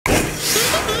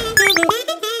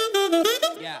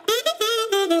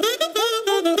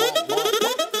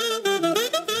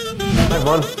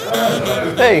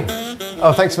everyone. Hey.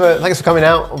 Oh, thanks for coming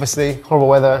out. Obviously, horrible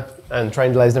weather and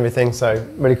train delays and everything, so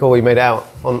really cool you made it out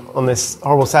on this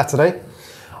horrible Saturday.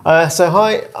 So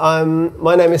hi,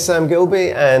 my name is Sam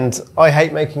Gilbey and I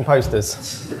hate making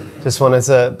posters. Just wanted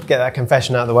to get that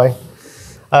confession out of the way.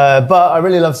 But I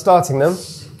really love starting them.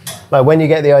 Like when you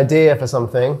get the idea for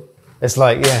something, it's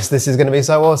like, yes, this is going to be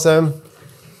so awesome.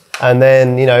 And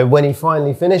then, you know, when you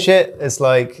finally finish it, it's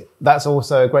like, that's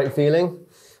also a great feeling.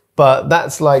 But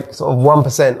that's like sort of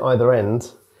 1% either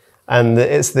end. And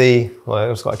it's well,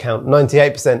 I've just got to count,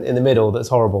 98% in the middle that's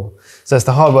horrible. So it's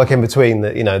the hard work in between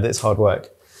that, you know, that's hard work.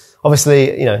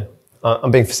 Obviously, you know,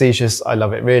 I'm being facetious. I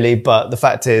love it really. But the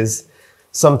fact is,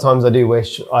 sometimes I do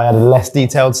wish I had a less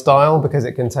detailed style because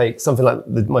it can take something like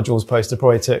my Jaws poster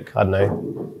probably took, I don't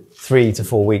know, 3 to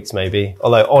 4 weeks maybe,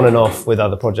 although on and off with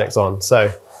other projects on.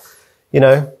 So, you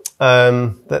know,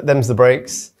 them's the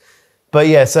breaks. But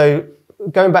yeah, so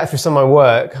going back through some of my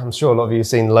work, I'm sure a lot of you have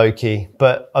seen Loki,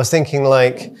 but I was thinking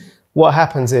like, what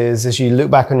happens is as you look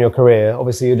back on your career,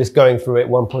 obviously you're just going through it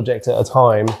one project at a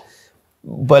time,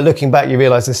 but looking back you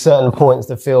realize there's certain points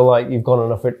that feel like you've gone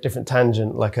on a different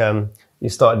tangent, like you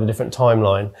started a different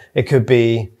timeline. It could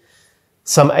be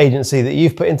some agency that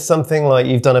you've put into something, like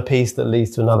you've done a piece that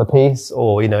leads to another piece,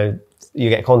 or, you know, you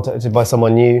get contacted by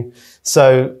someone new.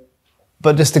 So,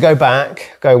 but just to go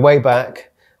way back,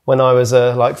 when I was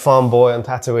a like farm boy on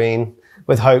Tatooine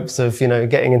with hopes of, you know,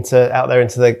 getting out there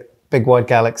into the big wide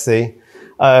galaxy.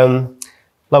 Like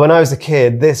when I was a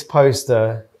kid, this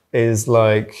poster is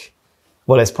like,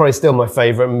 well, it's probably still my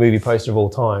favorite movie poster of all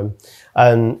time.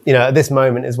 And, you know, at this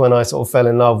moment is when I sort of fell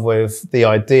in love with the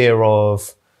idea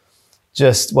of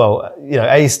just, well, you know,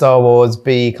 A, Star Wars,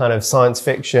 B, kind of science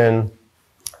fiction,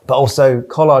 but also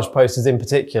collage posters in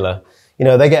particular. You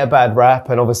know, they get a bad rap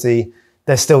and obviously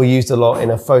they're still used a lot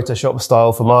in a Photoshop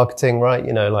style for marketing, right?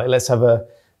 You know, like let's have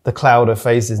the cloud of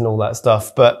faces and all that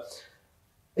stuff. But,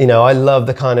 you know, I love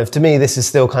the kind of, to me, this is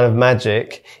still kind of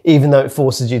magic, even though it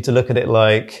forces you to look at it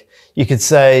like, you could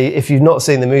say, if you've not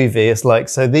seen the movie, it's like,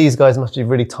 so these guys must be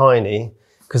really tiny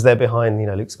because they're behind, you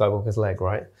know, Luke Skywalker's leg,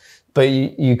 right? But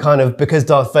you kind of, because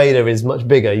Darth Vader is much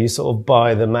bigger, you sort of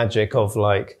buy the magic of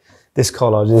like this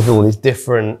collage, there's all these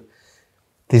different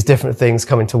things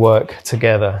coming to work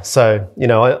together. So, you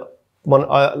know,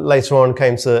 I later on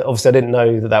came to, obviously I didn't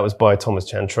know that was by Thomas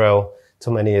Chantrell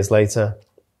till many years later.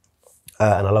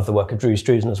 And I love the work of Drew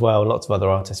Struzan as well, and lots of other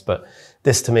artists, but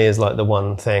this to me is like the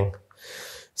one thing.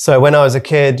 So when I was a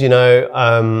kid, you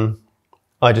know,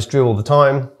 I just drew all the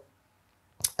time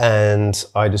and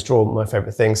I just draw my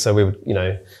favorite things. So we would, you know,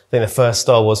 I think the first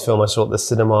Star Wars film I saw at the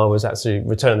cinema was actually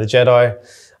Return of the Jedi.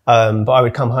 But I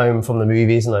would come home from the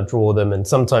movies and I'd draw them, and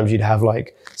sometimes you'd have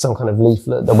like some kind of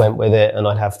leaflet that went with it and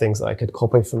I'd have things that I could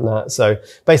copy from that. So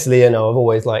basically, you know, I've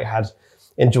always like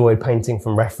enjoyed painting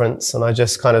from reference, and I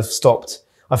just kind of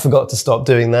I forgot to stop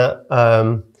doing that.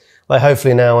 Like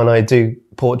hopefully now when I do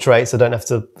portraits, I don't have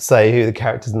to say who the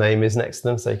character's name is next to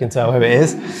them so you can tell who it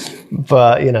is.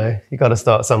 But, you know, you got to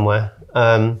start somewhere.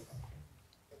 And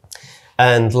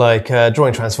like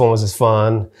drawing Transformers is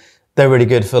fun. They're really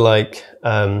good for like, you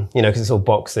know, because it's all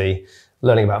boxy,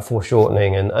 learning about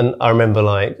foreshortening. And I remember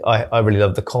like, I really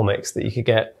loved the comics that you could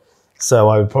get. So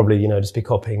I would probably, you know, just be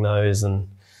copying those. And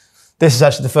this is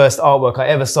actually the first artwork I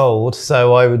ever sold.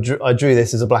 So I drew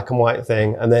this as a black and white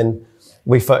thing. And then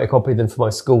we photocopied them for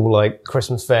my school, like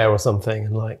Christmas fair or something.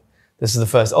 And like, this is the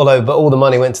first, but all the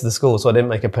money went to the school, so I didn't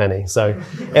make a penny. So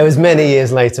it was many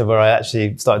years later where I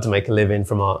actually started to make a living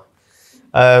from art.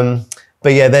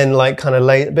 But yeah, then like kind of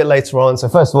a bit later on. So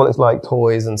first of all, it's like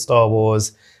toys and Star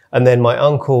Wars. And then my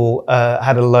uncle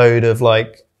had a load of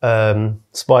like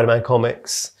Spider-Man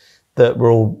comics that were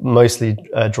all mostly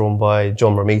drawn by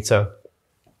John Romita,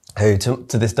 who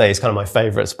to this day is kind of my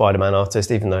favorite Spider-Man artist,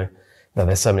 even though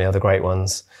there's so many other great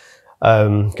ones,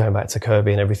 going back to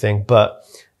Kirby and everything. But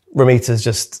Romita's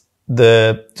just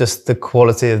the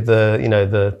quality of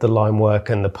the line work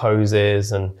and the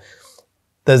poses, and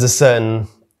there's a certain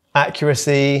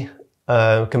accuracy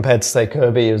compared to say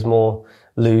Kirby is more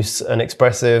loose and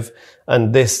expressive,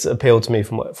 and this appealed to me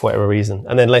for whatever reason.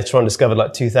 And then later on discovered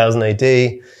like 2000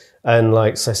 AD and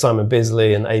like so Simon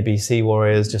Bisley and ABC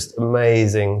Warriors, just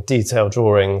amazing detailed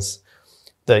drawings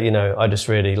that, you know, I just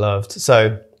really loved.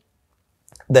 So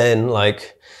then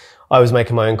like I was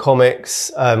making my own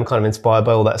comics, kind of inspired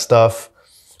by all that stuff.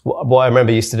 What I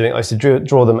remember used to doing, I used to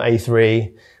draw them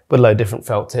A3 with a load of different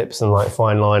felt tips and like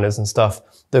fine liners and stuff.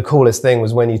 The coolest thing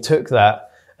was when you took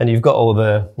that and you've got all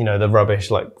the, you know, the rubbish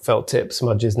like felt tip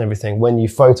smudges and everything. When you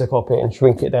photocopy it and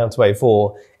shrink it down to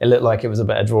A4, it looked like it was a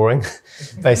better drawing,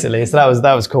 basically. So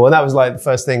that was cool. And that was like the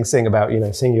first thing seeing about, you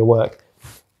know, seeing your work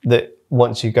that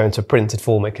once you go into printed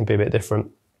form, it can be a bit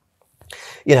different.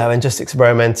 You know, and just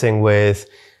experimenting with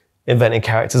inventing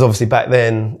characters. Obviously back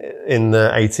then in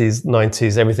the 80s,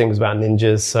 90s, everything was about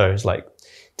ninjas. So it was like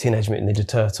Teenage Mutant Ninja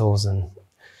Turtles and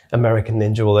American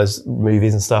Ninja, all those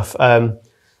movies and stuff.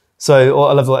 So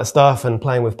I love all that stuff and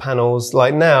playing with panels.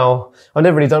 Like now, I've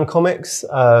never really done comics.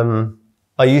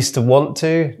 I used to want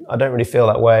to. I don't really feel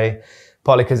that way,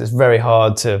 partly because it's very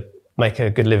hard to make a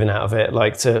good living out of it.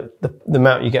 Like the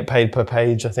amount you get paid per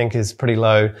page, I think is pretty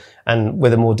low. And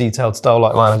with a more detailed style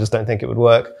like mine, I just don't think it would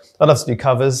work. I'd love to do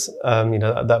covers. You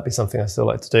know, that'd be something I still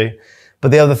like to do.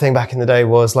 But the other thing back in the day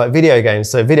was like video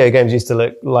games. So video games used to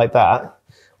look like that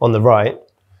on the right.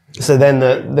 So then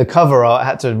the cover art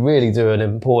had to really do an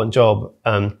important job,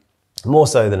 more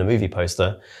so than a movie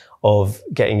poster, of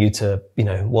getting you to, you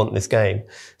know, want this game.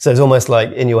 So it's almost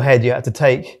like in your head, you had to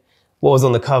take what was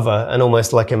on the cover and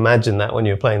almost like imagine that when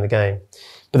you were playing the game.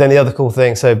 But then the other cool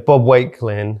thing, so Bob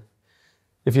Wakelin,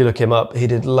 if you look him up, he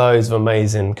did loads of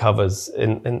amazing covers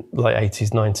in like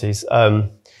 80s, 90s,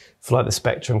 for like the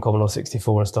Spectrum, Commodore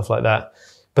 64 and stuff like that.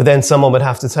 But then someone would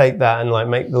have to take that and like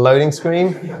make the loading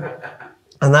screen.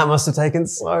 And that must have taken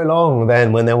so long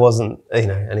then when there wasn't, you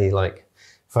know, any like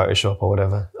Photoshop or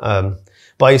whatever.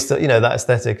 But I used to, you know, that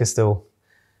aesthetic is still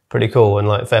pretty cool, and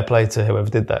like fair play to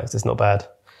whoever did that, 'cause it's not bad.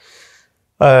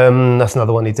 That's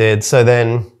another one he did. So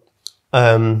then,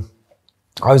 I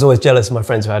was always jealous of my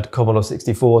friends who had Commodore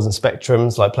 64s and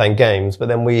Spectrums, like playing games. But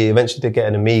then we eventually did get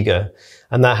an Amiga,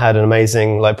 and that had an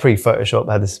amazing, like pre-Photoshop,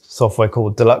 had this software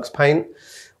called Deluxe Paint,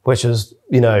 which was,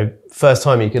 you know, first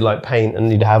time you could like paint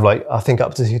and you'd have like, I think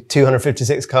up to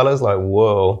 256 colors, like,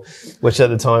 whoa, which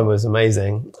at the time was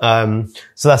amazing.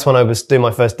 So that's when I was doing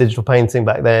my first digital painting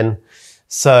back then.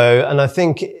 So, and I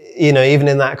think, you know, even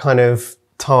in that kind of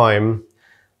time,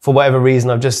 for whatever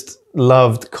reason, I've just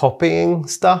loved copying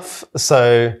stuff.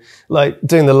 So like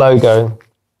doing the logo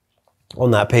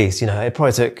on that piece, you know, it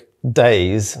probably took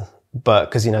days, but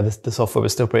because, you know, the software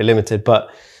was still pretty limited, but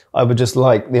I would just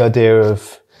like the idea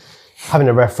of having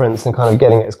a reference and kind of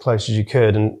getting it as close as you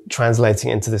could and translating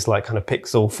it into this like kind of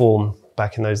pixel form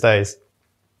back in those days.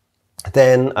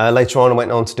 Then later on, I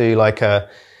went on to do like 5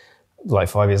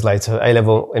 years later,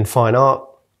 A-level in fine art,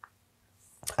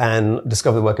 and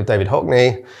discovered the work of David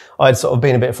Hockney. I'd sort of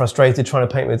been a bit frustrated trying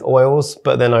to paint with oils,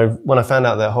 but then when I found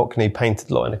out that Hockney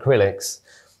painted a lot in acrylics,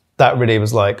 that really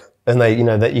was like, and they, you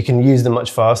know, that you can use them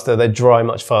much faster, they dry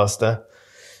much faster.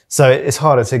 So it's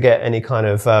harder to get any kind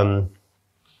of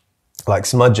like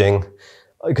smudging,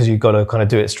 because you've got to kind of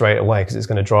do it straight away because it's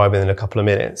going to dry within a couple of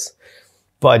minutes.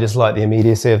 But I just like the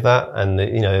immediacy of that, and the,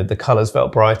 you know, the colors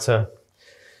felt brighter.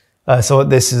 So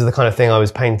this is the kind of thing I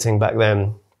was painting back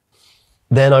then.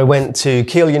 Then I went to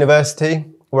Keele University,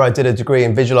 where I did a degree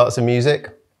in visual arts and music.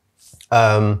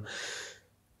 I'll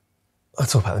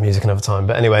talk about the music another time.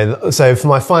 But anyway, so for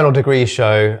my final degree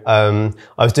show, I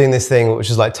was doing this thing which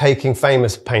is like taking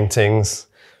famous paintings,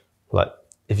 like,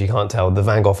 if you can't tell, the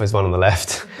Van Gogh is one on the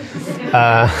left.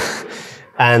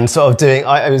 And sort of doing,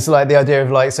 it was like the idea of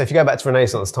like, so if you go back to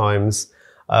Renaissance times,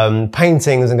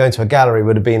 paintings and going to a gallery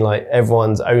would have been like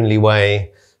everyone's only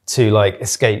way to like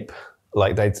escape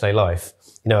like day-to-day life.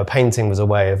 You know, a painting was a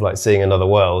way of like seeing another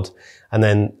world. And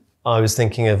then I was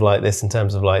thinking of like this in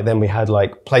terms of like, then we had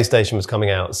like PlayStation was coming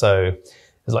out. So it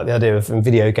was like the idea of in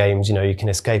video games, you know, you can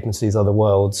escape into these other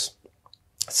worlds.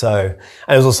 So,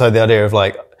 and it was also the idea of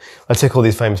like, I took all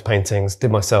these famous paintings,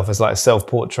 did myself as like a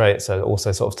self-portrait. So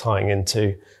also sort of tying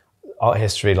into art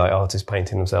history, like artists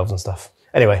painting themselves and stuff.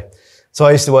 Anyway, so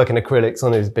I used to work in acrylics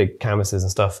on these big canvases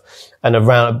and stuff. And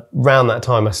around that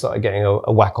time, I started getting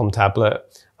a Wacom tablet.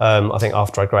 I think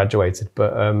after I graduated,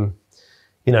 but,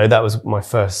 you know, that was my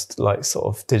first like sort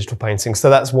of digital painting. So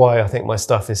that's why I think my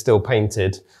stuff is still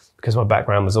painted, because my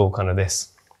background was all kind of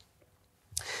this.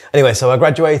 Anyway, so I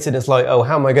graduated. It's like, oh,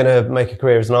 how am I going to make a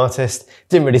career as an artist?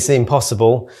 Didn't really seem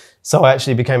possible. So I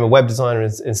actually became a web designer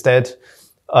instead.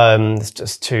 It's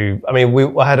just too, I mean,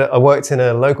 I worked in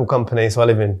a local company. So I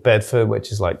live in Bedford,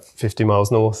 which is like 50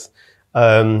 miles north.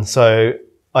 So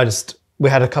we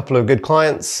had a couple of good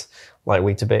clients, like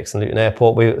Weetabix and Luton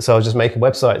Airport. So I was just making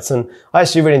websites, and I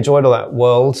actually really enjoyed all that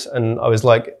world. And I was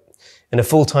like in a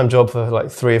full-time job for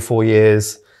like 3 or 4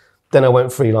 years. Then I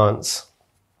went freelance,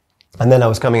 and then I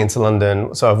was coming into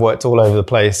London. So I've worked all over the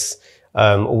place,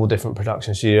 all different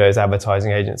production studios,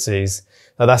 advertising agencies.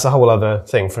 Now that's a whole other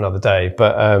thing for another day.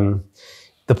 But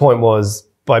the point was,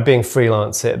 by being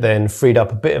freelance, it then freed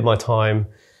up a bit of my time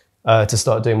to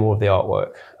start doing more of the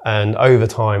artwork. And over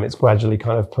time, it's gradually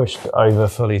kind of pushed over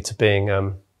fully to being,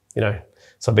 you know,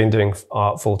 so I've been doing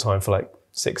art full time for like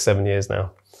 6, 7 years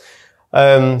now.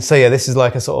 So yeah, this is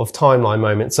like a sort of timeline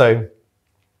moment. So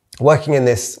working in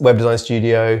this web design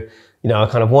studio, you know, I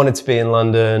kind of wanted to be in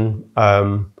London,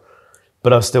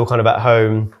 but I was still kind of at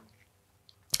home.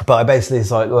 But I basically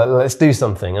was like, let's do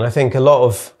something. And I think a lot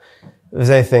of, if there's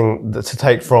anything to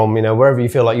take from, you know, wherever you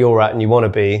feel like you're at and you want to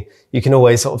be, you can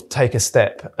always sort of take a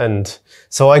step. And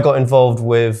so I got involved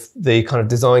with the kind of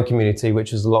design community,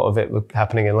 which was a lot of it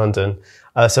happening in London.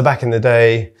 So back in the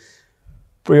day,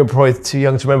 you're probably too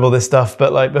young to remember all this stuff,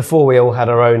 but like before we all had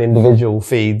our own individual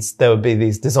feeds, there would be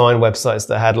these design websites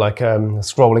that had like a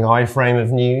scrolling iframe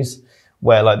of news,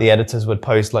 where like the editors would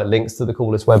post like links to the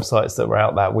coolest websites that were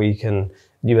out that week and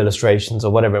new illustrations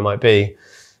or whatever it might be.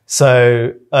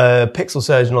 So Pixel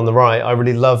Surgeon on the right, I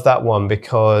really loved that one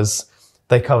because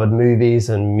they covered movies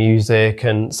and music.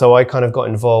 And so I kind of got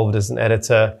involved as an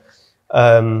editor,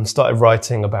 started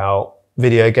writing about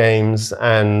video games,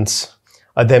 and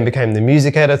I then became the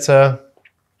music editor.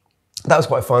 That was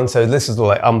quite fun. So this is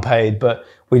like unpaid, but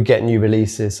we'd get new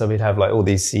releases. So we'd have like all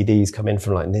these CDs come in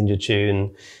from like Ninja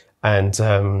Tune and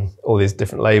all these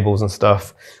different labels and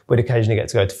stuff. We'd occasionally get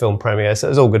to go to film premieres. So it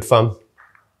was all good fun.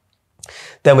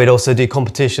 Then we'd also do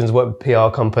competitions, work with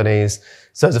PR companies.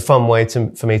 So it's a fun way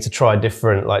for me to try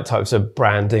different like types of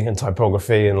branding and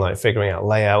typography and like figuring out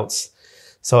layouts.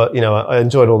 So, you know, I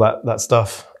enjoyed all that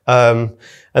stuff. And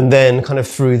then kind of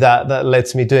through that led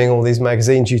to me doing all these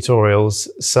magazine tutorials.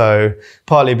 So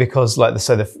partly because like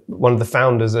one of the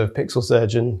founders of Pixel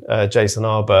Surgeon, Jason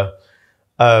Arbour,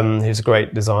 who's a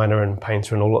great designer and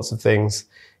painter and all lots of things,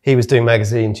 he was doing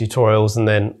magazine tutorials, and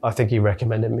then I think he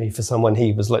recommended me for someone.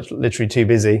 He was literally too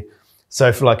busy.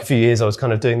 So for like a few years, I was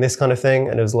kind of doing this kind of thing,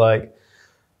 and it was like,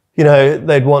 you know,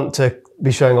 they'd want to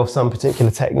be showing off some particular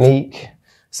technique.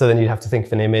 So then you'd have to think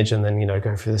of an image and then, you know,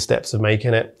 go through the steps of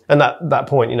making it. And at that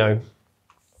point, you know,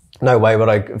 no way would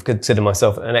I consider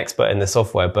myself an expert in the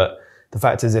software. But the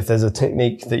fact is, if there's a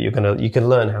technique that you can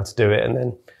learn how to do it, and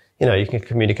then, you know, you can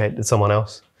communicate to someone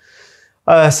else.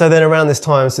 So then around this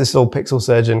time, so this is all Pixel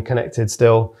Surgeon connected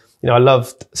still. You know, I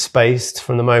loved Spaced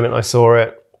from the moment I saw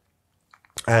it.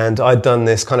 And I'd done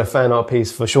this kind of fan art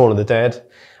piece for Shaun of the Dead.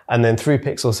 And then through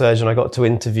Pixel Surgeon, I got to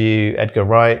interview Edgar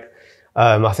Wright.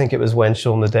 I think it was when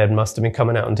Shaun of the Dead must have been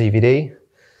coming out on DVD.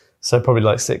 So probably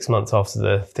like 6 months after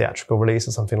the theatrical release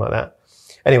or something like that.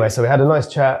 Anyway, so we had a nice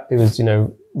chat. It was, you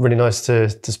know, really nice to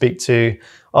speak to.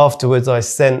 Afterwards, I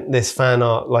sent this fan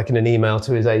art like in an email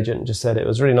to his agent and just said it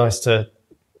was really nice to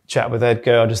chat with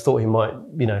Edgar. I just thought he might,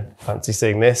 you know, fancy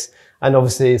seeing this. And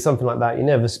obviously something like that, you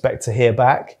never expect to hear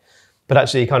back. But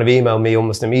actually he kind of emailed me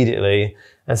almost immediately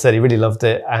and said he really loved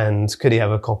it and could he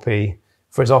have a copy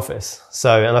for his office.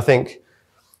 So, and I think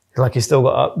like he's still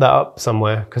got that up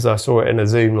somewhere because I saw it in a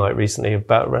Zoom like recently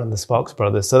about around the Sparks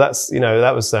Brothers. So that's, you know,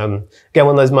 that was again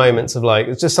one of those moments of like,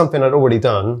 it's just something I'd already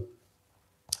done.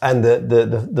 And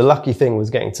the lucky thing was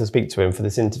getting to speak to him for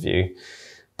this interview,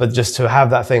 but just to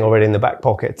have that thing already in the back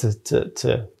pocket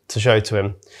to show to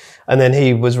him. And then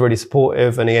he was really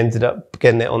supportive, and he ended up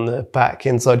getting it on the back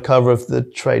inside cover of the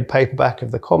trade paperback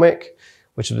of the comic,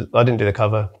 which was, I didn't do the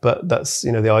cover, but that's,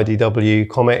 you know, the IDW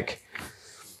comic.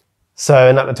 So,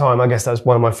 and at the time, I guess that was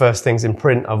one of my first things in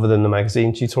print other than the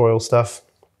magazine tutorial stuff.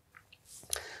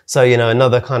 So, you know,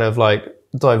 another kind of like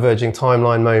diverging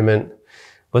timeline moment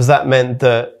was that meant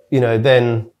that, you know,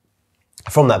 then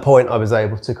from that point, I was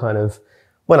able to kind of,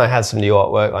 when I had some new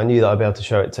artwork, I knew that I'd be able to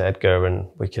show it to Edgar and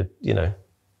we could, you know,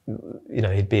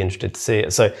 he'd be interested to see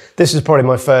it. So this was probably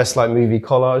my first like movie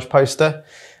collage poster.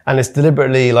 And it's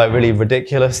deliberately like really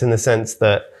ridiculous in the sense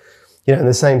that, you know, in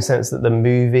the same sense that the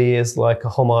movie is like a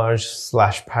homage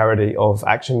 / parody of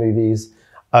action movies.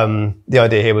 The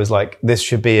idea here was like, this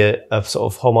should be a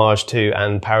sort of homage to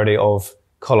and parody of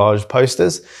collage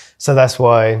posters. So that's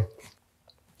why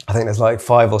I think there's like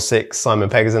 5 or 6 Simon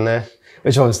Peggers in there,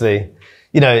 which obviously,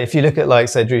 you know, if you look at like,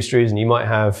 say, Drew Struzan, you might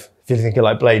have, if you're thinking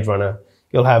like Blade Runner,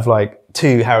 you'll have like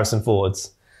 2 Harrison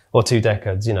Fords or 2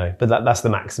 Deckards, you know, but that's the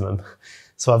maximum.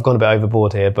 So I've gone a bit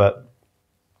overboard here, but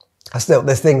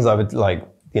there's things I would like,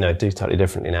 you know, do totally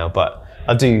differently now, but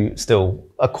I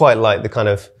quite like the kind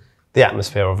of the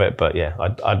atmosphere of it, but yeah,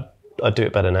 I'd do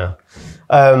it better now.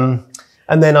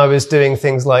 And then I was doing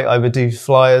things like I would do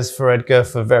flyers for Edgar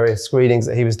for various screenings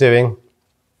that he was doing.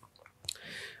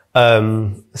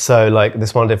 So like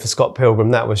this one I did for Scott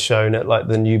Pilgrim, that was shown at like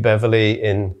the New Beverly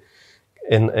in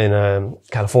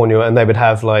California, and they would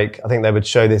have like, I think they would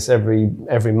show this every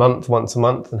month, once a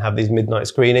month, and have these midnight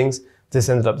screenings. This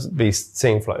ended up be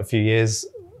seeing for like a few years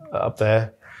up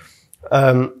there.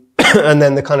 And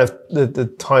then the kind of the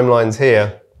timelines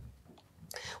here.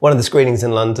 One of the screenings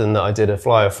in London that I did a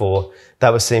flyer for,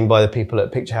 that was seen by the people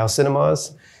at Picture House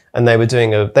Cinemas. and they were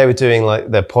doing like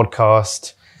their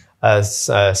podcast as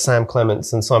Sam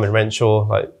Clements and Simon Renshaw,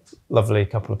 like lovely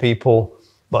couple of people.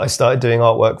 But I started doing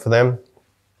artwork for them,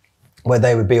 where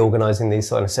they would be organising these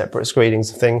sort of separate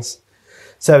screenings of things.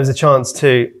 So it was a chance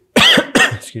to,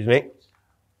 excuse me,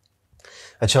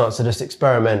 a chance to just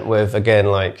experiment with, again,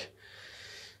 like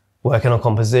working on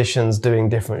compositions, doing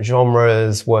different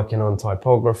genres, working on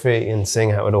typography and seeing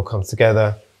how it all comes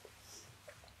together.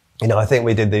 You know, I think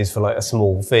we did these for like a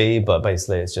small fee, but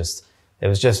basically it's just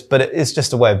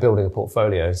a way of building a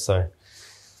portfolio. So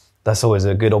that's always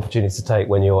a good opportunity to take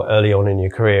when you're early on in your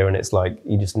career and it's like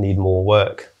you just need more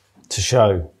work to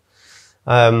show.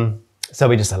 So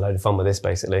we just had a load of fun with this,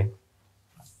 basically.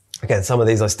 Again, some of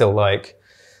these I still like,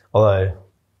 although,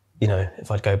 you know,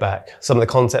 if I'd go back, some of the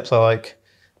concepts I like,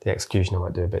 the execution I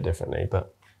might do a bit differently,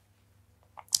 but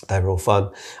they were all fun.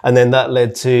 And then that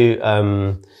led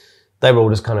to, they were all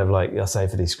just kind of like, I say,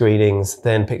 for these screenings.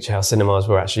 Then Picture House Cinemas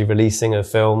were actually releasing a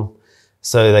film.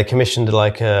 So they commissioned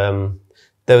like,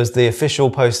 there was the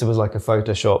official poster was like a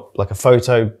Photoshop, like a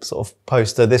photo sort of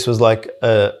poster. This was like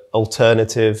a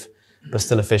alternative, but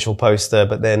still official poster.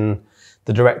 But then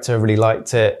the director really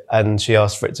liked it and she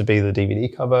asked for it to be the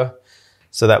DVD cover.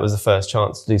 So that was the first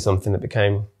chance to do something that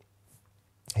became,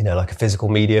 you know, like a physical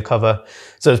media cover.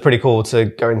 So it was pretty cool to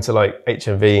go into like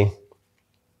HMV,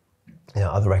 you know,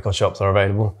 other record shops are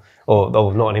available,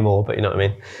 or not anymore, but you know what I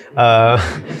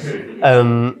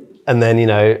mean. And then, you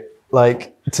know,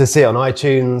 like to see it on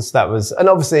iTunes, that was, and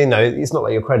obviously, you know, it's not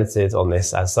like you're credited on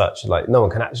this as such. Like no one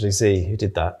can actually see who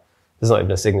did that. There's not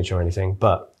even a signature or anything,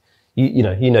 but you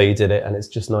know you did it, and it's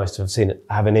just nice to have seen it,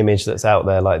 have an image that's out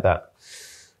there like that.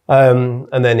 And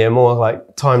then, yeah, more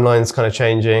like timelines kind of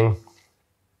changing.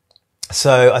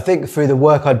 So I think through the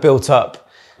work I'd built up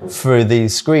through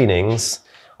these screenings,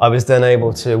 I was then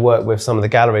able to work with some of the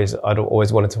galleries I'd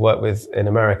always wanted to work with in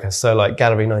America. So like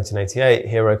Gallery 1988,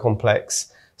 Hero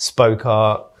Complex, Spoke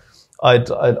Art.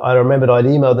 I remembered I'd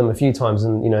emailed them a few times,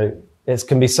 and, you know, it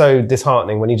can be so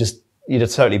disheartening when you're just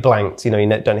totally blanked, you know, you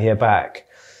don't hear back.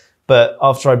 But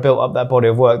after I built up that body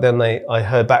of work, then I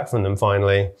heard back from them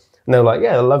finally. And they were like,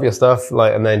 yeah, I love your stuff.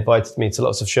 Like, and they invited me to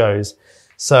lots of shows.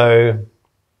 So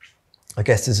I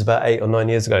guess this is about 8 or 9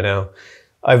 years ago now.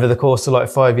 Over the course of like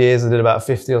 5 years, I did about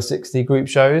 50 or 60 group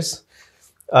shows.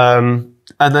 And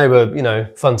they were, you know,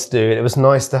 fun to do. And it was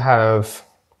nice to have,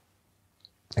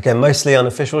 again, mostly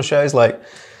unofficial shows, like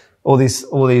all these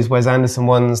Wes Anderson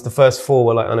ones. The first 4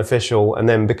 were like unofficial. And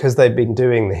then because they'd been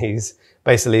doing these,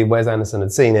 basically Wes Anderson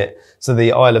had seen it. So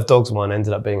the Isle of Dogs one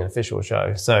ended up being an official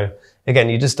show. So again,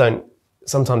 you just don't,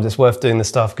 sometimes it's worth doing the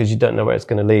stuff because you don't know where it's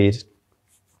going to lead.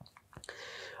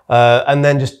 And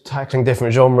then just tackling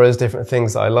different genres, different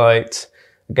things that I liked.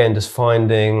 Again, just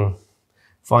finding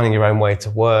your own way to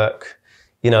work.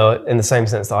 You know, in the same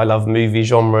sense that I love movie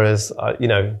genres, you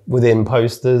know, within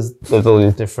posters, there's all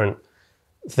these different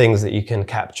things that you can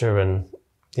capture and,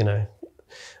 you know,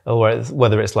 or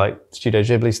whether it's like Studio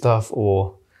Ghibli stuff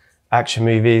or action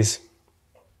movies.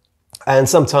 And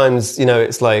sometimes, you know,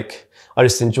 it's like, I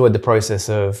just enjoyed the process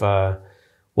of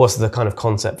what's the kind of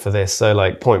concept for this. So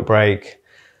like Point Break,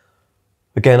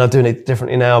 again, I'm doing it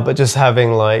differently now, but just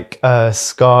having like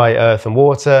sky, earth and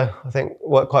water, I think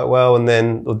worked quite well. And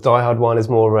then the Die Hard one is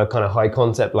more of a kind of high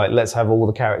concept, like let's have all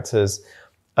the characters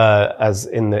as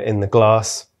in the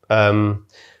glass.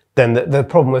 Then the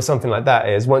problem with something like that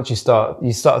is once you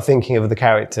start thinking of the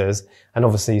characters, and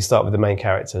obviously you start with the main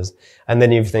characters, and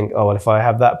then you think, oh, well, if I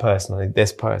have that person, I need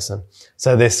this person.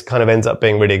 So this kind of ends up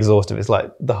being really exhaustive. It's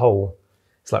like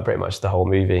pretty much the whole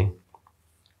movie.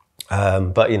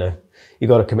 But you know, you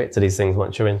got to commit to these things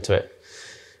once you're into it.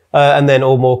 And then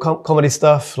all more comedy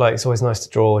stuff. Like it's always nice to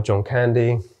draw John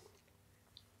Candy.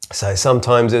 So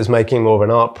sometimes it was making more of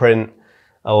an art print,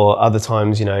 or other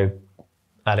times, you know,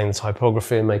 adding the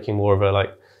typography and making more of a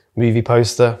like movie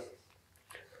poster.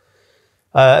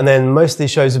 And then most of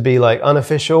these shows would be like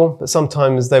unofficial, but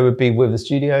sometimes they would be with the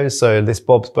studios. So this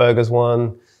Bob's Burgers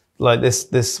one, like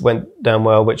this went down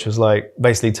well, which was like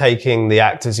basically taking the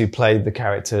actors who played the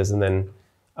characters and then,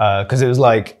 cause it was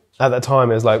like, at that time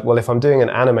it was like, well, if I'm doing an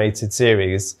animated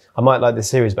series, I might like this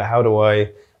series, but how do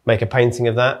I make a painting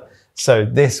of that? So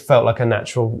this felt like a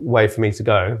natural way for me to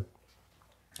go.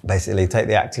 Basically take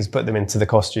the actors, put them into the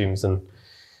costumes and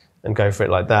go for it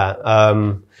like that.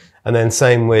 And then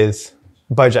same with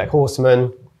BoJack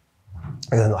Horseman.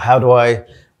 And then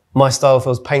my style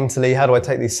feels painterly, how do I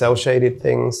take these cell shaded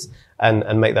things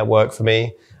and make that work for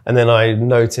me? And then I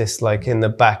noticed like in the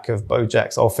back of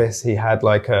BoJack's office, he had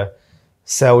like a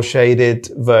cell shaded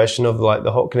version of like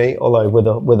the Hockney, although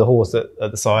with a horse at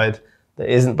the side. that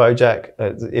isn't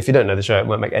BoJack. If you don't know the show, it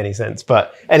won't make any sense.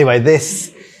 But anyway,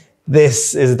 this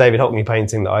is a David Hockney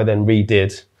painting that I then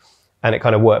redid, and it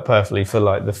kind of worked perfectly for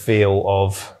like the feel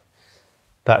of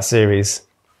that series.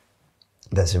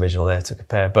 There's the original there to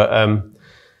compare, but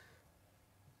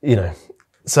you know,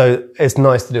 so it's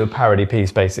nice to do a parody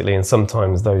piece basically, and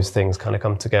sometimes those things kind of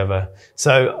come together.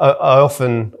 So I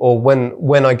often, or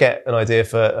when I get an idea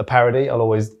for a parody, I'll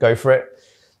always go for it.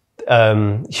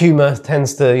 Humor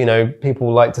tends to, you know,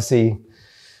 people like to see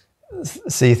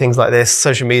things like this.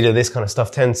 Social media, this kind of stuff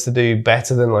tends to do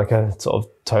better than like a sort of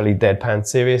totally deadpan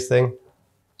serious thing.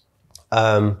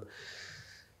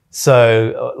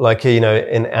 So like, you know,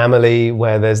 in Amelie,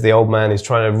 where there's the old man who's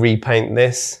trying to repaint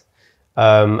this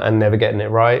and never getting it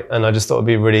right. And I just thought it'd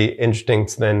be really interesting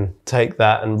to then take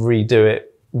that and redo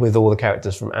it with all the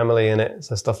characters from Amelie in it.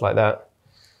 So stuff like that.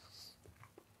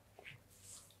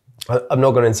 I'm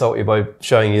not going to insult you by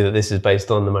showing you that this is based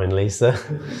on the Mona Lisa.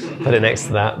 Put it next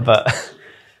to that, but I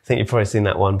think you've probably seen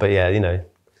that one. But yeah, you know,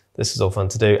 this is all fun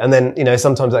to do. And then, you know,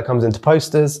 sometimes that comes into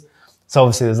posters. So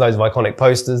obviously there's loads of iconic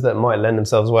posters that might lend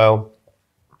themselves well.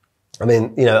 I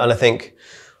mean, you know, and I think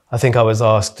I was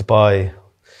asked by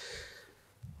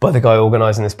the guy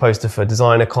organising this poster for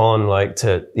DesignerCon, like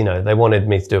to, you know, they wanted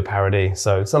me to do a parody.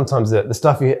 So sometimes the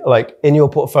stuff you, like in your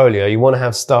portfolio, you want to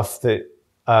have stuff that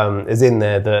is in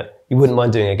there that you wouldn't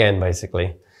mind doing again,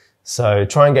 basically. So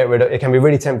try and get rid of, it can be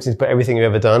really tempting to put everything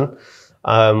you've ever done,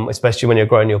 especially when you're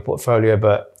growing your portfolio.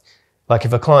 But like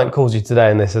if a client calls you today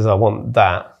and they says, I want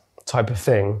that type of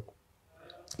thing,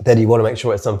 then you want to make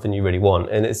sure it's something you really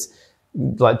want. And it's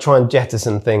like try and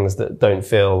jettison things that don't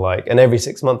feel like, and every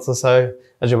 6 months or so,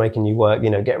 as you're making new work, you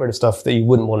know, get rid of stuff that you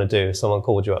wouldn't want to do if someone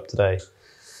called you up today.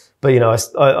 But, you know,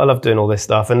 I love doing all this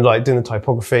stuff and like doing the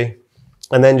typography,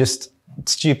 and then just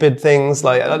stupid things.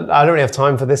 Like I don't really have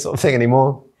time for this sort of thing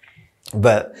anymore,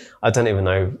 but I don't even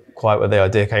know quite where the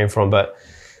idea came from, but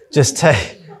just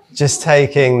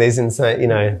taking these insane, you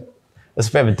know, it's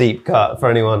a bit of a deep cut for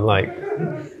anyone like,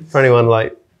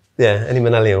 yeah, any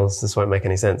millennials, this won't make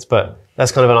any sense, but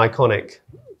that's kind of an iconic,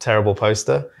 terrible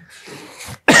poster.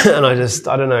 And I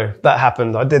don't know, that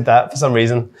happened. I did that for some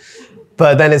reason,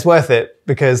 but then it's worth it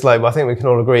because like, I think we can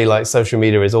all agree like social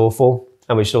media is awful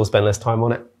and we should all spend less time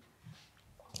on it,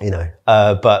 you know,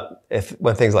 but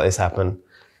when things like this happen,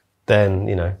 then,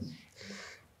 you know,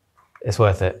 it's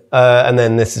worth it. And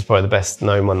then this is probably the best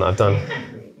known one that I've done.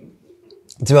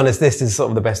 To be honest, this is sort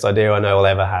of the best idea I know I'll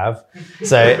ever have.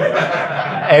 So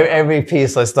every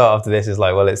piece I start after this is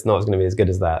like, well, it's not going to be as good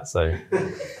as that. So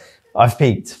I've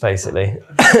peaked, basically.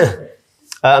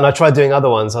 And I tried doing other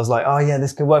ones. I was like, oh yeah,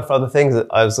 this could work for other things.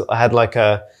 I was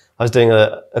doing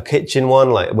a kitchen one,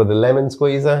 like with a lemon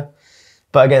squeezer.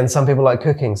 But again, some people like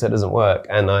cooking, so it doesn't work.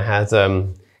 And I had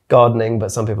gardening,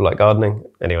 but some people like gardening.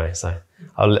 Anyway, so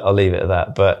I'll leave it at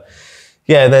that. But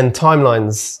yeah, then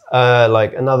timelines,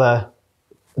 like another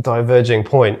diverging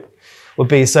point would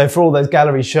be, so for all those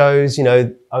gallery shows, you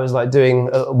know, I was like doing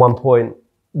at one point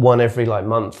one every like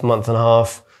month and a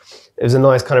half. It was a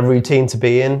nice kind of routine to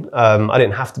be in. I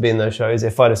didn't have to be in those shows.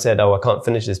 If I'd have said, oh, I can't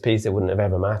finish this piece, it wouldn't have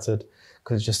ever mattered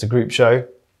because it's just a group show.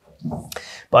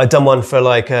 But I'd done one for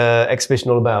like an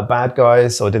exhibition all about bad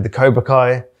guys. So I did the Cobra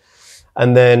Kai,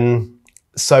 and then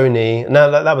Sony. Now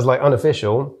that was like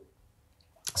unofficial.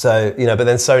 So, you know, but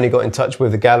then Sony got in touch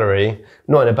with the gallery,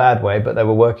 not in a bad way, but they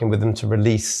were working with them to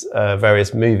release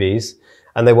various movies,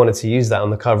 and they wanted to use that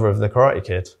on the cover of The Karate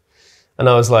Kid. And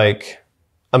I was like,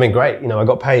 I mean, great, you know, I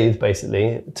got paid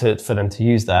basically for them to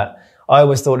use that. I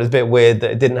always thought it was a bit weird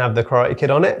that it didn't have The Karate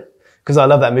Kid on it, because I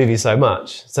love that movie so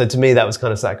much. So to me, that was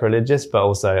kind of sacrilegious, but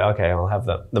also, okay, I'll have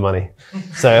the money.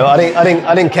 So I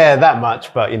didn't care that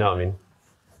much, but you know what I mean.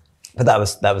 But that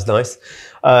was nice.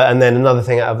 And then another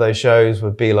thing out of those shows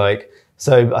would be like,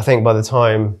 so I think by the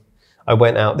time I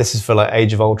went out, this is for like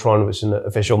Age of Ultron, which is an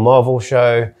official Marvel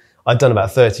show. I'd done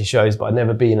about 30 shows, but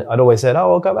I'd always said,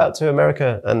 oh, I'll go out to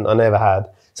America. And I never had.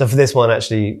 So for this one, I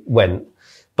actually went.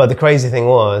 But the crazy thing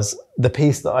was the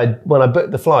piece that when I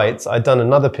booked the flights, I'd done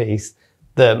another piece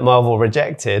that Marvel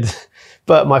rejected,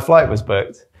 but my flight was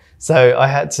booked. So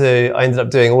I ended up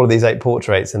doing all of these 8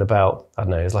 portraits in about, I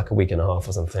don't know, it was like a week and a half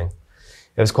or something.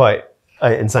 It was quite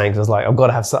insane because I was like, I've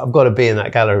got to be in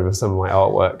that gallery with some of my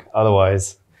artwork.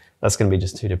 Otherwise, that's going to be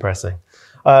just too depressing.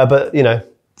 But, you know,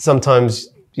 sometimes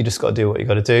you just got to do what you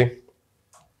got to do.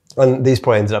 And these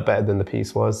probably ended up better than the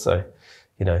piece was. So,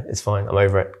 you know, it's fine. I'm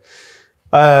over it.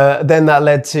 Then that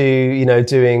led to, you know,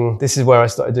 this is where I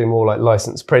started doing more like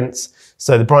licensed prints.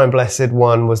 So the Brian Blessed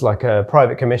one was like a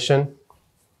private commission.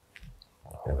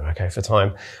 We're okay for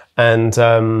time. And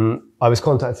I was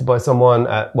contacted by someone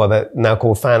at, well, they're now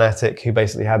called Fanatic, who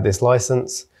basically had this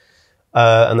license.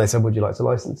 And they said, would you like to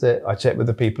license it? I checked with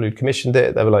the people who'd commissioned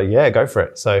it. They were like, yeah, go for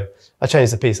it. So I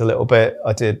changed the piece a little bit.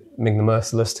 I did Ming the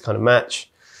Merciless to kind of match.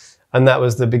 And that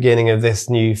was the beginning of this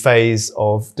new phase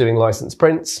of doing licensed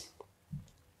prints,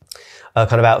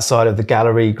 kind of outside of the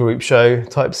gallery group show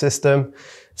type system.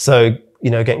 So,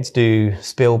 getting to do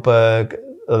Spielberg.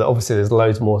 Obviously, there's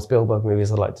loads more Spielberg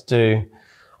movies I'd like to do.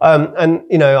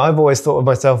 And I've always thought of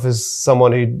myself as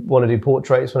someone who'd want to do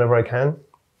portraits whenever I can.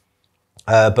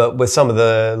 But with some of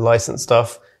the licensed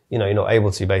stuff, you're not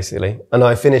able to, basically. And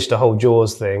I finished a whole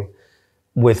Jaws thing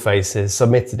with faces,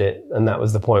 submitted it, and that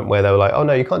was the point where they were like, oh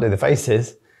no, you can't do the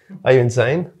faces. Are you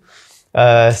insane?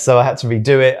 So I had to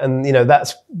redo it. And,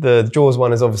 that's the Jaws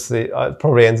one is obviously,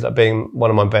 probably ended up being one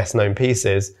of my best known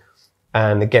pieces.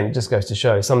 And again, it just goes to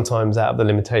show sometimes out of the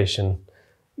limitation,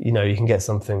 you can get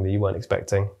something that you weren't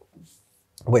expecting,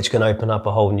 which can open up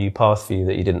a whole new path for you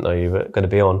that you didn't know you were going to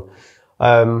be on.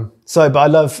 But I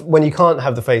love when you can't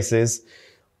have the faces.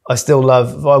 I still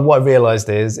love, what I realized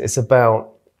is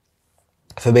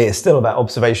for me, it's still about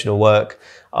observational work.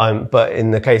 But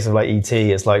in the case of like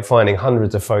E.T., it's like finding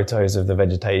hundreds of photos of the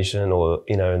vegetation or,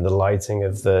 in the lighting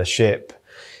of the ship,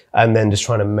 and then just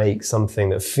trying to make something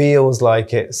that feels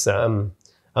like it's a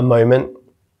moment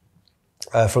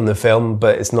from the film,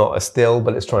 but it's not a still,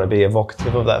 but it's trying to be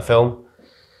evocative of that film.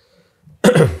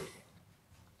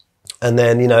 And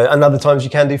then, and other times you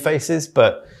can do faces,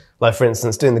 but like, for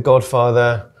instance, doing The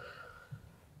Godfather,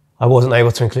 I wasn't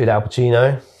able to include Al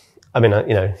Pacino. I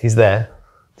mean, he's there,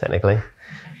 technically,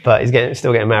 but he's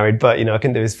still getting married, but, I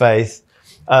couldn't do his face.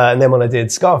 And then when I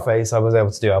did Scarface, I was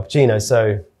able to do Al Pacino.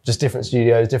 So just different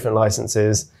studios, different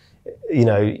licenses,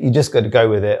 you just got to go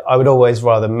with it. I would always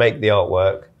rather make the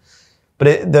artwork, but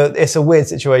it's a weird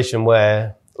situation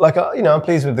where, like, I'm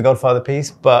pleased with the Godfather piece,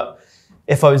 but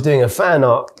if I was doing a fan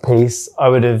art piece, I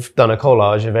would have done a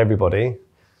collage of everybody.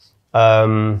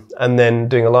 And then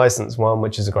doing a licensed one,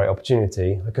 which is a great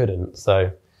opportunity, I couldn't.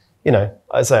 So,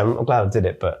 I'd say I'm glad I did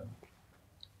it, but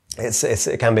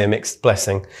it can be a mixed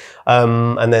blessing.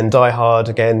 And then Die Hard,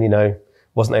 again,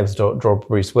 wasn't able to draw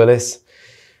Bruce Willis,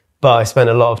 but I spent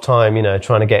a lot of time,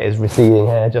 trying to get his receding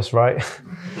hair just right.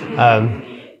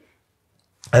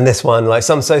 And this one, like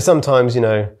sometimes,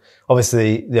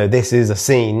 obviously, this is a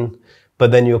scene, but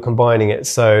then you're combining it.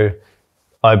 So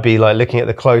I'd be like looking at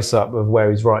the close-up of where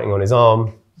he's writing on his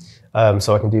arm.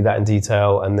 So I can do that in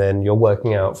detail. And then you're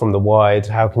working out from the wide,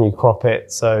 how can you crop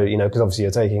it? So, because obviously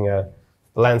you're taking a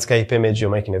landscape image,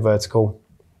 you're making it vertical.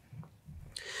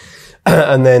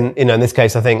 And then, in this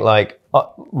case, I think like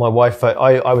my wife,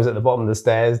 I was at the bottom of the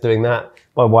stairs doing that.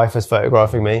 My wife was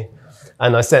photographing me,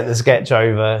 and I sent the sketch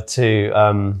over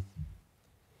to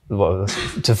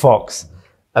Fox,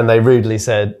 and they rudely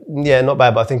said, yeah, not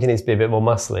bad, but I think it needs to be a bit more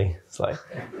muscly. It's like,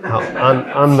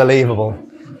 unbelievable.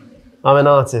 I'm an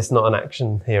artist, not an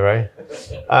action hero.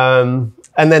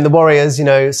 And then the Warriors,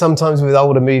 sometimes with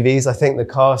older movies, I think the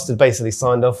cast had basically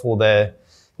signed off all their,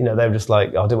 they were just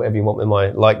like, I'll do whatever you want with my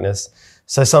likeness.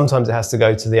 So sometimes it has to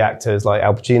go to the actors, like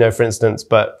Al Pacino, for instance.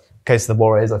 But in case of the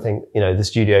Warriors, I think, the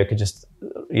studio could just,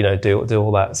 do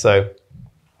all that. So,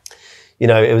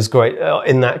 it was great.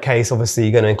 In that case, obviously,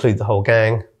 you're going to include the whole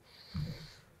gang.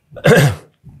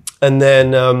 And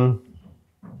then,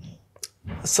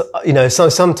 so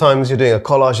sometimes you're doing a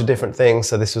collage of different things.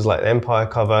 So this was like the Empire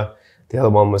cover. The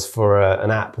other one was for an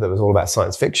app that was all about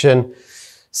science fiction.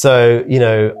 So,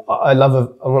 I'm not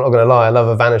going to lie, I love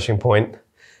a vanishing point.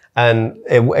 And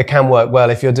it can work well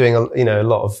if you're doing a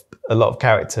lot of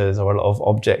characters or a lot of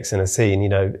objects in a scene.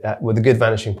 With a good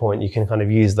vanishing point, you can kind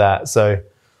of use that. So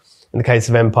in the case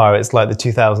of Empire, it's like the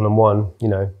 2001,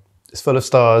 it's full of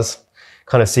stars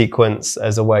kind of sequence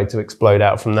as a way to explode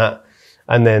out from that.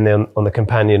 And then on the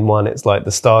companion one, it's like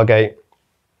the Stargate.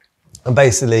 And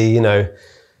basically,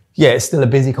 it's still a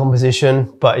busy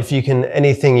composition, but if you can,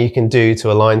 anything you can do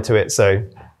to align to it. So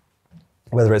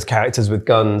whether it's characters with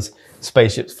guns,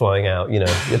 spaceships flying out,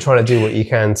 you're trying to do what you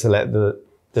can to let the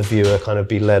viewer kind of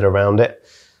be led around it.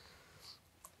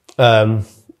 And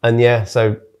yeah,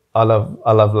 so I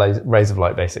love rays of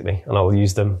light basically, and I will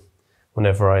use them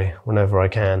whenever I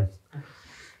can.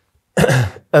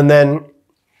 And then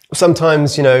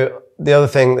sometimes, the other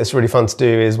thing that's really fun to do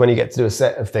is when you get to do a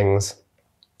set of things,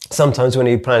 sometimes when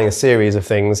you're planning a series of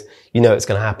things, it's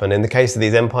going to happen. In the case of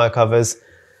these Empire covers,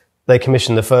 they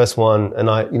commissioned the first one, and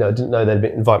I didn't know they'd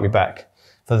invite me back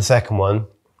for the second one.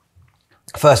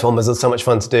 First one was so much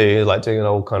fun to do, like doing an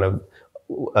old kind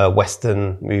of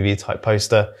Western movie type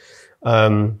poster.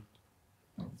 And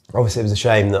obviously it was a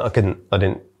shame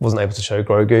that wasn't able to show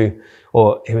Grogu,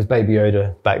 or he was Baby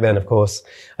Yoda back then, of course.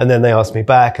 And then they asked me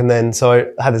back, and then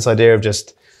so I had this idea of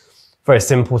just very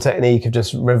simple technique of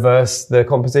just reverse the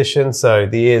composition. So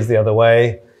the ear's the other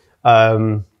way.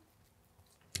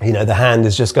 You know, the hand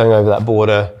is just going over that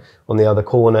border on the other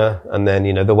corner, and then,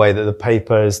 you know, the way that the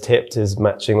paper is tipped is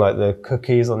matching like the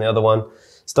cookies on the other one.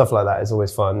 Stuff like that is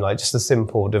always fun, like just a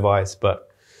simple device. But,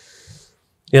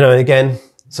 you know, again,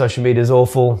 social media is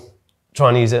awful, try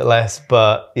and use it less,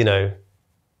 but, you know,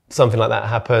 something like that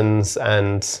happens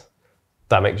and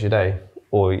that makes your day,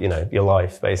 or, you know, your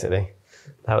life, basically.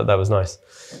 That was nice.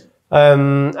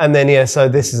 And then, yeah, so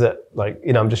this is like,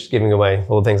 you know, I'm just giving away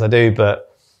all the things I do, but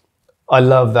I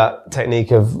love that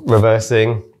technique of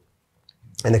reversing.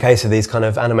 In the case of these kind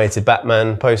of animated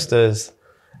Batman posters,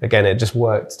 again, it just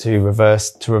worked to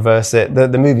reverse it.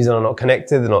 The movies are not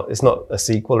connected. It's not a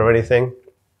sequel or anything.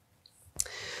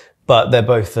 But they're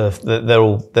both,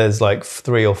 there's like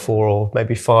 3 or 4 or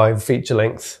maybe 5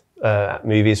 feature-length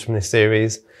movies from this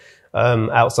series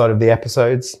outside of the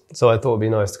episodes. So I thought it'd be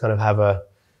nice to kind of have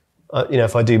you know,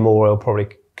 if I do more, I'll probably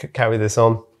carry this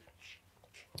on.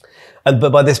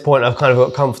 But by this point, I've kind of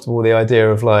got comfortable with the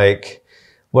idea of like,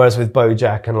 whereas with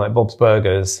BoJack and like Bob's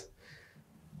Burgers,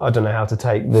 I don't know how to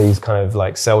take these kind of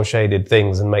like cel-shaded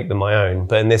things and make them my own.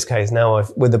 But in this case now,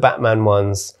 with the Batman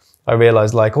ones, I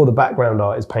realized like all the background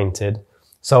art is painted.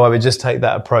 So I would just take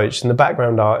that approach. And the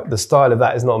background art, the style of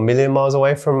that is not a million miles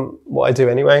away from what I do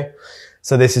anyway.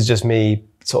 So this is just me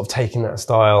sort of taking that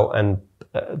style and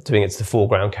doing it to the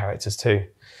foreground characters too.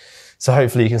 So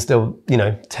hopefully you can still, you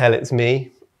know, tell it's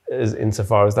me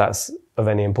insofar as that's of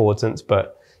any importance.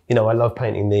 But, you know, I love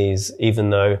painting these, even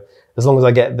though as long as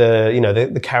I get the, you know,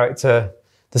 the character,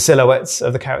 the silhouettes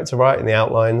of the character right and the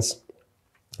outlines,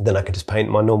 then I could just paint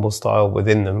my normal style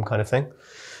within them, kind of thing.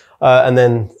 And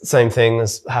then same thing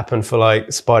has happened for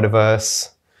like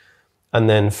Spider-Verse, and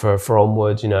then for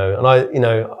Onward, you know. And you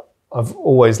know, I've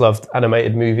always loved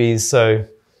animated movies, so,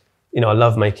 you know, I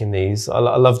love making these. I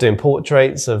love doing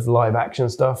portraits of live action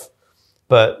stuff.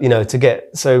 But, you know, I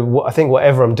think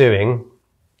whatever I'm doing,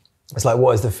 it's like,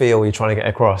 what is the feel you're trying to get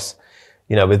across?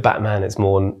 You know, with Batman, it's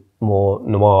more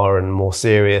noir and more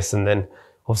serious. And then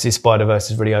obviously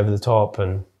Spider-Verse is really over the top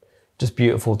and just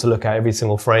beautiful to look at every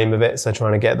single frame of it. So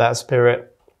trying to get that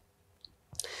spirit.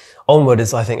 Onward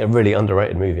is, I think, a really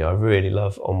underrated movie. I really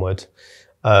love Onward.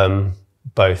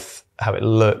 Both how it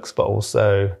looks, but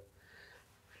also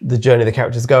the journey the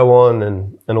characters go on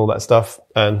and all that stuff.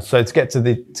 So to get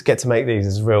to make these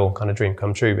is a real kind of dream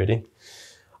come true, really.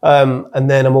 And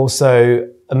then I'm also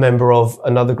a member of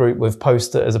another group with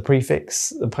poster as a prefix,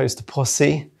 the Poster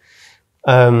Posse.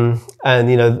 And,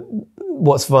 you know,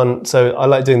 what's fun, so I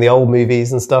like doing the old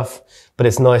movies and stuff, but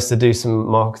it's nice to do some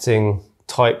marketing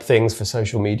type things for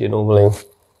social media normally,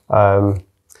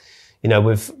 you know,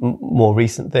 with more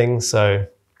recent things. So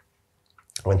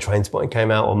when Trainspotting came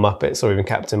out, or Muppets, or even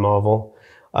Captain Marvel.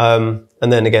 And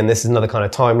then again, this is another kind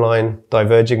of timeline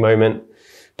diverging moment,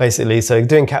 basically. So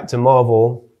doing Captain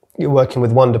Marvel, you're working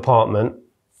with one department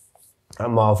at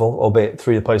Marvel, albeit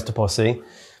through the Poster Posse,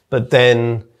 but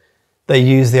then they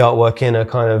use the artwork in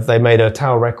they made a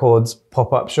Tower Records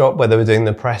pop-up shop where they were doing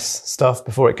the press stuff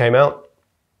before it came out.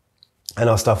 And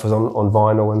our stuff was on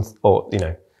vinyl or, you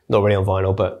know, not really on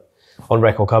vinyl, but on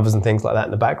record covers and things like that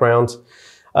in the background.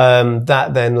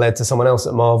 That then led to someone else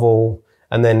at Marvel,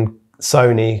 and then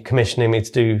Sony commissioning me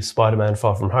to do Spider-Man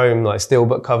Far From Home, like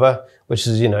steelbook cover, which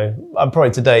is, you know, I'm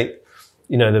probably to date,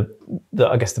 you know,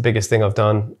 I guess the biggest thing I've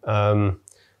done.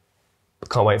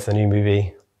 Can't wait for the new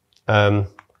movie.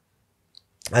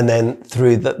 And then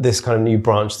through this kind of new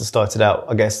branch that started out,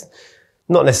 I guess,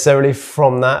 not necessarily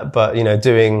from that, but, you know,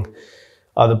 doing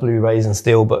other Blu-rays and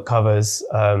steelbook covers,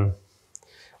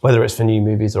 whether it's for new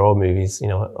movies or old movies, you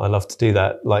know, I love to do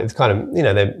that. Like, it's kind of, you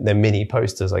know, they're mini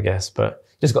posters, I guess, but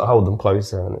just got to hold them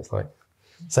closer, and it's like,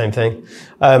 same thing.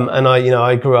 And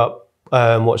I grew up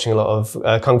watching a lot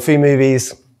of Kung Fu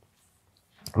movies.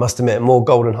 I must admit, more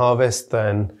Golden Harvest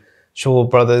than Shaw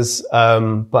Brothers.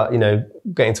 But, you know,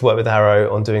 getting to work with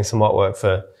Arrow on doing some artwork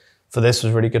for this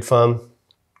was really good fun.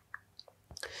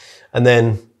 And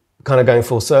then kind of going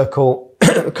full circle,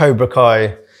 Cobra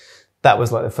Kai, that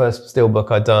was like the first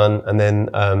steelbook I'd done. And then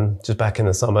just back in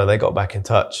the summer, they got back in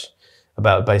touch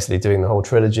about basically doing the whole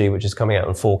trilogy, which is coming out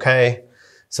in 4K.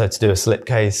 So to do a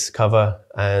slipcase cover,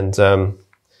 and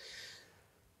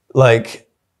like,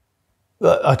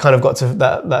 I kind of got to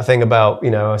that thing about,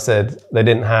 you know, I said they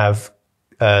didn't have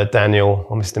Daniel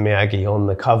or Mr. Miyagi on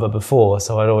the cover before,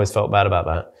 so I'd always felt bad about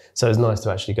that. So it was nice to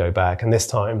actually go back, and this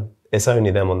time it's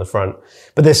only them on the front.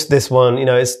 But this one, you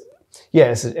know, yeah,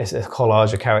 it's a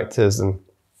collage of characters, and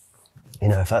you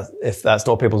know, if that's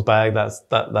not people's bag, that's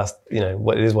you know,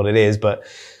 what it is. But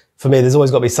for me, there's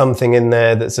always got to be something in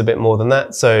there that's a bit more than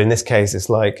that. So in this case, it's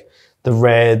like the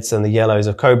reds and the yellows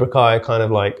of Cobra Kai, kind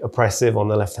of like oppressive on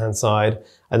the left-hand side,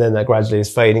 and then that gradually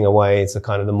is fading away to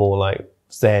kind of the more like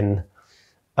Zen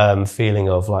feeling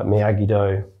of like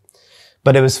Miyagi-Do.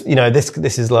 But it was, you know,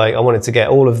 this is like, I wanted to get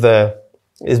all of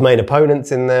his main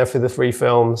opponents in there for the 3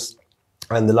 films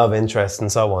and the love interest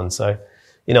and so on. So,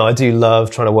 you know, I do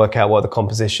love trying to work out what the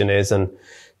composition is and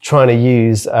trying to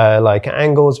use like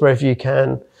angles wherever you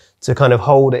can to kind of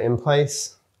hold it in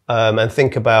place and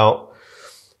think about,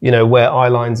 you know, where eye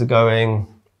lines are going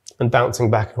and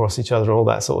bouncing back across each other and all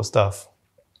that sort of stuff.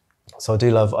 So I do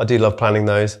love planning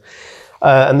those.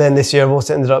 And then this year I've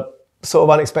also ended up sort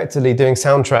of unexpectedly doing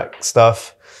soundtrack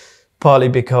stuff, partly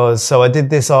because, so I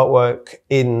did this artwork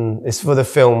it's for the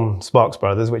film Sparks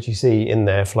Brothers, which you see in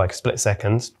there for like a split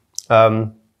second.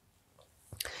 I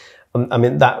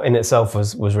mean, that in itself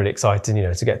was really exciting, you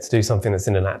know, to get to do something that's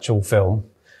in an actual film.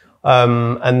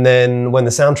 And then when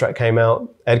the soundtrack came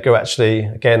out, Edgar actually,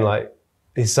 again, like,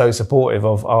 he's so supportive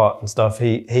of art and stuff.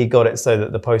 He got it so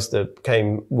that the poster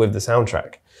came with the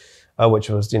soundtrack, which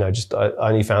was, you know, just, I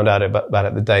only found out about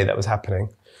it the day that was happening.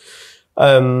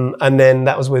 And then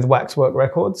that was with Waxwork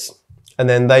Records. And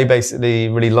then they basically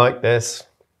really liked this.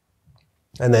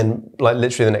 And then like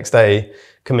literally the next day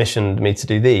commissioned me to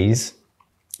do these.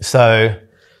 So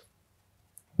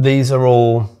these are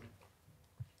all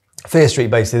Fear Street,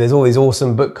 basically. There's all these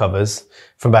awesome book covers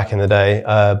from back in the day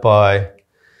by,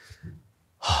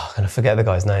 I'm going to forget the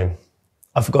guy's name.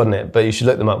 I've forgotten it, but you should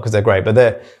look them up because they're great. But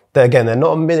they're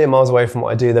not a million miles away from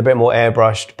what I do. They're a bit more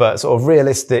airbrushed, but sort of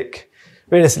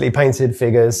realistically painted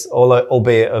figures,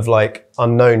 albeit of like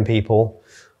unknown people,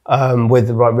 with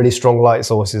really strong light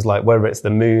sources, like whether it's the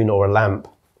moon or a lamp.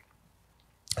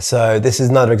 So this is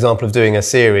another example of doing a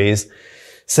series,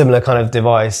 similar kind of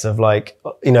device of like,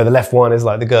 you know, the left one is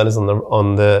like the girl is on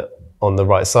the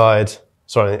right side,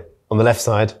 sorry, on the left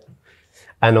side,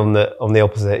 and on the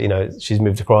opposite, you know, she's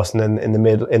moved across, and then in the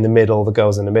middle, the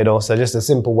girl's in the middle. So just a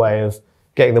simple way of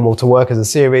getting them all to work as a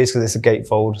series, because it's a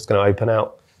gatefold, it's going to open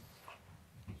out.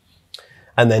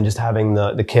 And then just having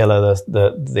the killer,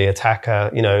 the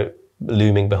attacker, you know,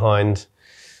 looming behind.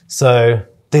 So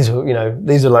these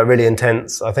are like really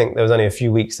intense. I think there was only a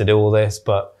few weeks to do all this,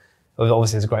 but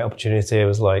obviously it's a great opportunity. It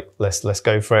was like, let's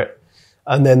go for it.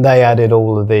 And then they added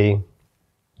all the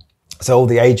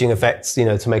aging effects, you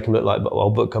know, to make them look like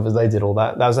old book covers. They did all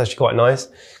that. That was actually quite nice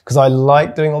because I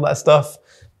like doing all that stuff.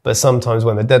 But sometimes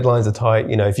when the deadlines are tight,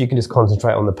 you know, if you can just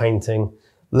concentrate on the painting,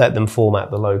 let them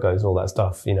format the logos and all that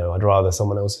stuff, you know, I'd rather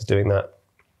someone else is doing that.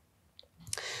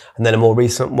 And then a more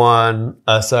recent one.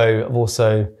 So I've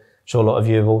also, I'm sure a lot of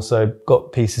you have also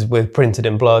got pieces with printed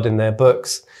in blood in their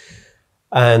books.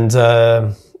 And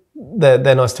they're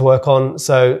nice to work on.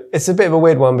 So it's a bit of a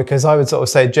weird one because I would sort of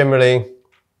say generally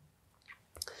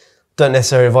don't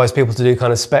necessarily advise people to do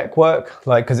kind of spec work,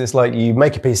 like, because it's like you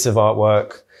make a piece of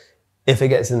artwork. If it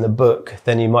gets in the book,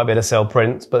 then you might be able to sell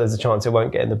prints, but there's a chance it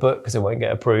won't get in the book because it won't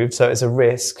get approved. So it's a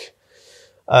risk.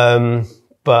 But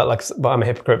I'm a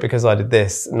hypocrite because I did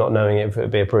this, not knowing if it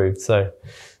would be approved. So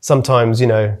sometimes, you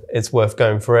know, it's worth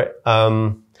going for it.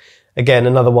 Again,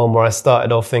 another one where I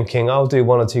started off thinking I'll do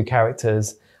 1 or 2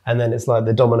 characters, and then it's like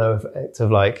the domino effect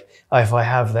of like, oh, if I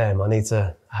have them, I need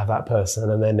to have that person,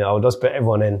 and then I'll just put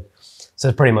everyone in. So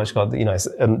it's pretty much got, you know,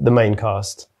 the main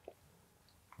cast.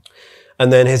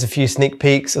 And then here's a few sneak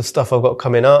peeks of stuff I've got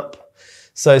coming up.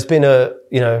 So it's been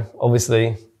you know,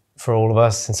 obviously for all of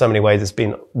us in so many ways, it's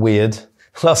been weird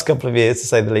the last couple of years to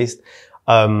say the least.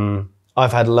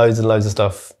 I've had loads and loads of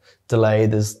stuff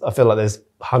delayed. I feel like there's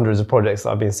hundreds of projects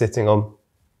that I've been sitting on,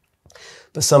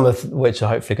 but some of which are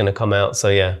hopefully going to come out. So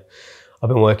yeah, I've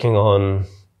been working on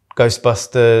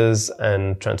Ghostbusters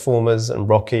and Transformers and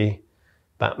Rocky,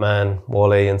 Batman,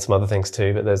 Wall-E, and some other things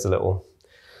too, but there's a little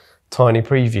tiny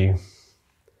preview.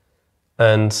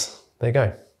 And there you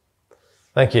go.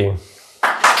 Thank you.